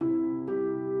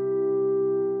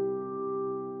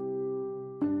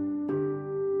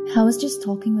I was just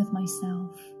talking with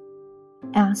myself,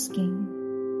 asking,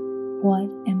 what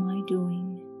am I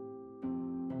doing?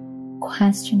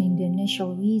 Questioning the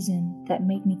initial reason that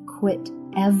made me quit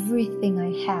everything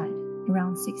I had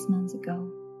around 6 months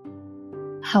ago.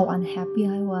 How unhappy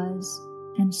I was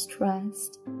and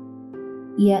stressed.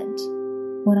 Yet,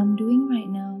 what I'm doing right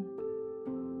now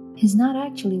is not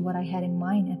actually what I had in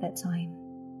mind at that time.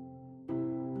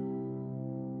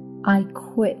 I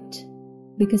quit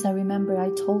because I remember I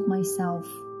told myself,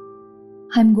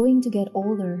 I'm going to get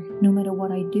older no matter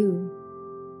what I do,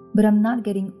 but I'm not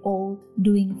getting old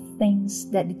doing things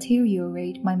that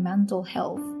deteriorate my mental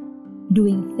health,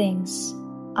 doing things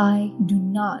I do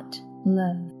not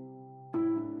love.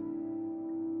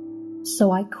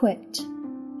 So I quit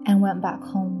and went back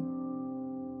home.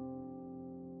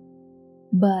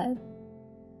 But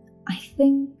I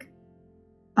think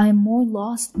I'm more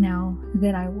lost now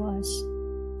than I was.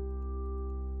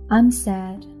 I'm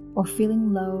sad or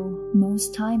feeling low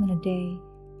most time in a day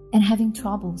and having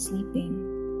trouble sleeping.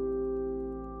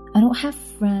 I don't have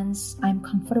friends I'm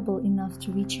comfortable enough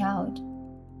to reach out.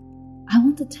 I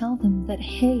want to tell them that,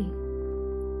 hey,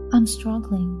 I'm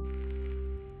struggling.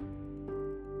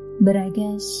 But I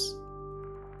guess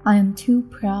I am too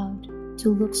proud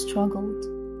to look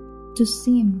struggled, to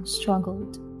seem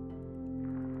struggled.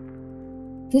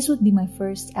 This would be my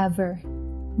first ever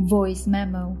voice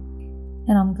memo,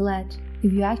 and I'm glad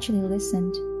if you actually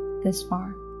listened this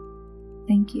far.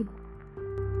 Thank you.